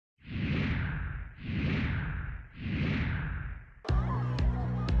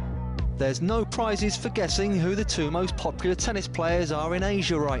there's no prizes for guessing who the two most popular tennis players are in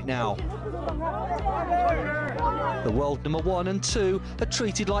Asia right now. The world number 1 and 2 are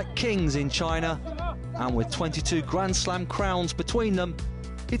treated like kings in China, and with 22 Grand Slam crowns between them,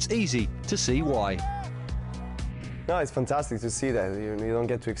 it's easy to see why. No, it's fantastic to see that. You don't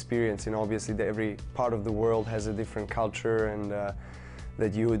get to experience, obviously every part of the world has a different culture and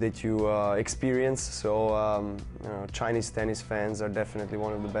that you experience. So Chinese tennis fans are definitely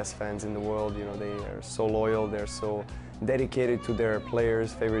one of the best fans in the world. They are so loyal, they're so dedicated to their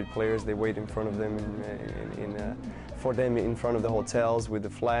players, favorite players. They wait in front of them for them in front of the hotels with the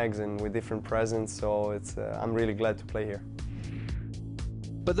flags and with different presents. So I'm really glad to play here.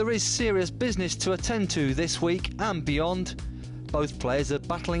 But there is serious business to attend to this week and beyond. Both players are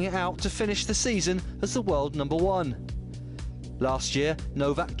battling it out to finish the season as the world number 1. Last year,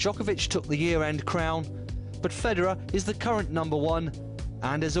 Novak Djokovic took the year-end crown, but Federer is the current number 1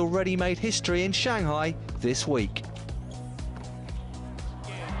 and has already made history in Shanghai this week.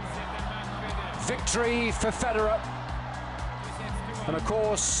 Victory for Federer, and of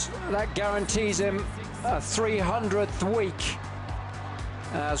course that guarantees him a 300th week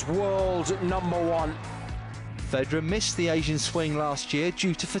as world number 1. Federer missed the Asian swing last year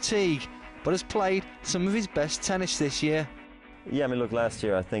due to fatigue, but has played some of his best tennis this year. Yeah, look, last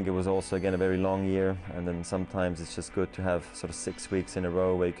year I think it was also again a very long year, and then sometimes it's just good to have sort of 6 weeks in a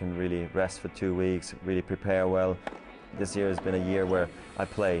row where you can really rest for 2 weeks, really prepare well. This year has been a year where I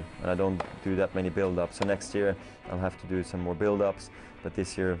play and I don't do that many build-ups. So next year I'll have to do some more build-ups. But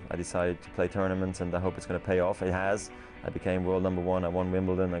this year I decided to play tournaments and I hope it's going to pay off. It has. I became world number 1. I won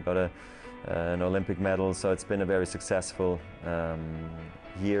Wimbledon. I got an Olympic medal. So it's been a very successful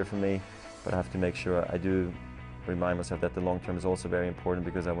year for me. But I have to make sure I do remind myself that the long term is also very important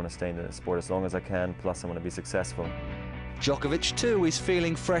because I want to stay in the sport as long as I can. Plus I want to be successful. Djokovic too is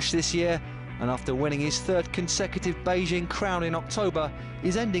feeling fresh this year, and after winning his 3rd consecutive Beijing crown in October,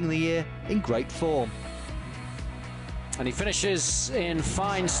 is ending the year in great form. And he finishes in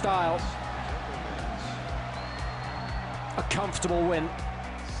fine style. A comfortable win.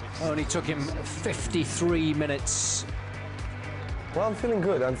 Only took him 53 minutes. Well, I'm feeling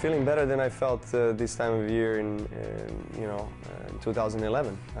good. I'm feeling better than I felt this time of year in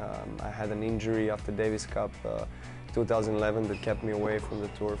 2011. I had an injury after Davis Cup 2011 that kept me away from the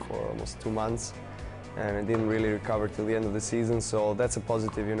tour for almost 2 months, and I didn't really recover till the end of the season. So that's a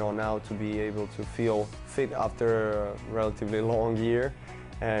positive, now to be able to feel fit after a relatively long year,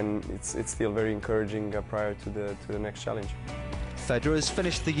 and it's still very encouraging prior to the next challenge. Federer has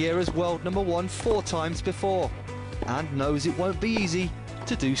finished the year as world number 1 4 times before, and knows it won't be easy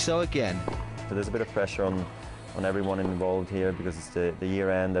to do so again. So there's a bit of pressure on everyone involved here because it's the year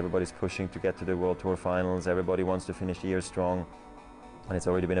end. Everybody's pushing to get to the World Tour finals. Everybody wants to finish the year strong, and it's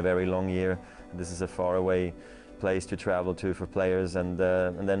already been a very long year. This is a faraway place to travel to for players, and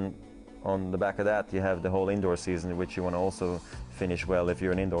then on the back of that you have the whole indoor season, in which you want to also finish well if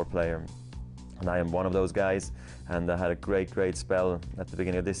you're an indoor player. And I am one of those guys, and I had a great spell at the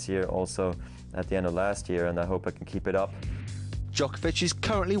beginning of this year, also at the end of last year, and I hope I can keep it up. Djokovic is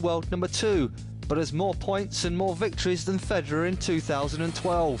currently world number 2, but has more points and more victories than Federer in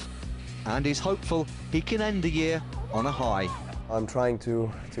 2012, and is hopeful he can end the year on a high. I'm trying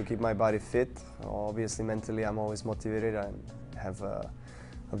to keep my body fit. Obviously, mentally, I'm always motivated. I have an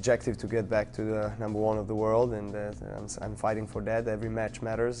objective to get back to the number 1 of the world, and I'm fighting for that. Every match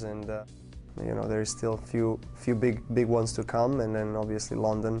matters, and there is still a few big ones to come, and then obviously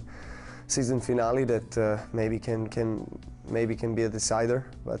London season finale that maybe can be a decider,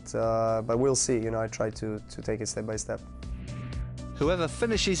 but we'll see. I try to take it step by step. Whoever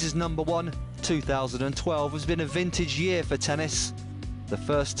finishes as number 1, 2012 has been a vintage year for tennis. The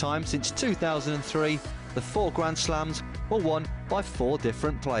first time since 2003, the 4 Grand Slams were won by 4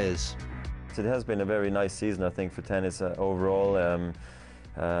 different players. So it has been a very nice season, I think, for tennis overall.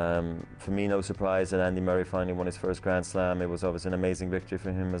 For me, no surprise that Andy Murray finally won his first Grand Slam. It was obviously an amazing victory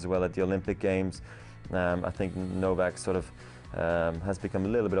for him as well at the Olympic Games. I think Novak sort of has become a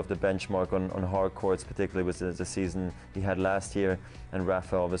little bit of the benchmark on hard courts, particularly with the season he had last year, and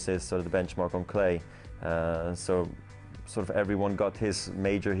Rafa obviously is sort of the benchmark on clay. So sort of everyone got his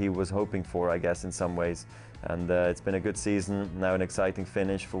major he was hoping for, I guess, in some ways. And it's been a good season, now an exciting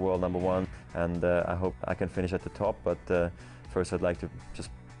finish for world number 1, and I hope I can finish at the top, but first I'd like to just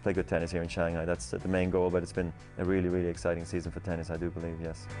play good tennis here in Shanghai. That's the main goal, but it's been a really exciting season for tennis, I do believe,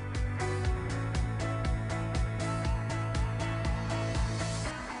 yes.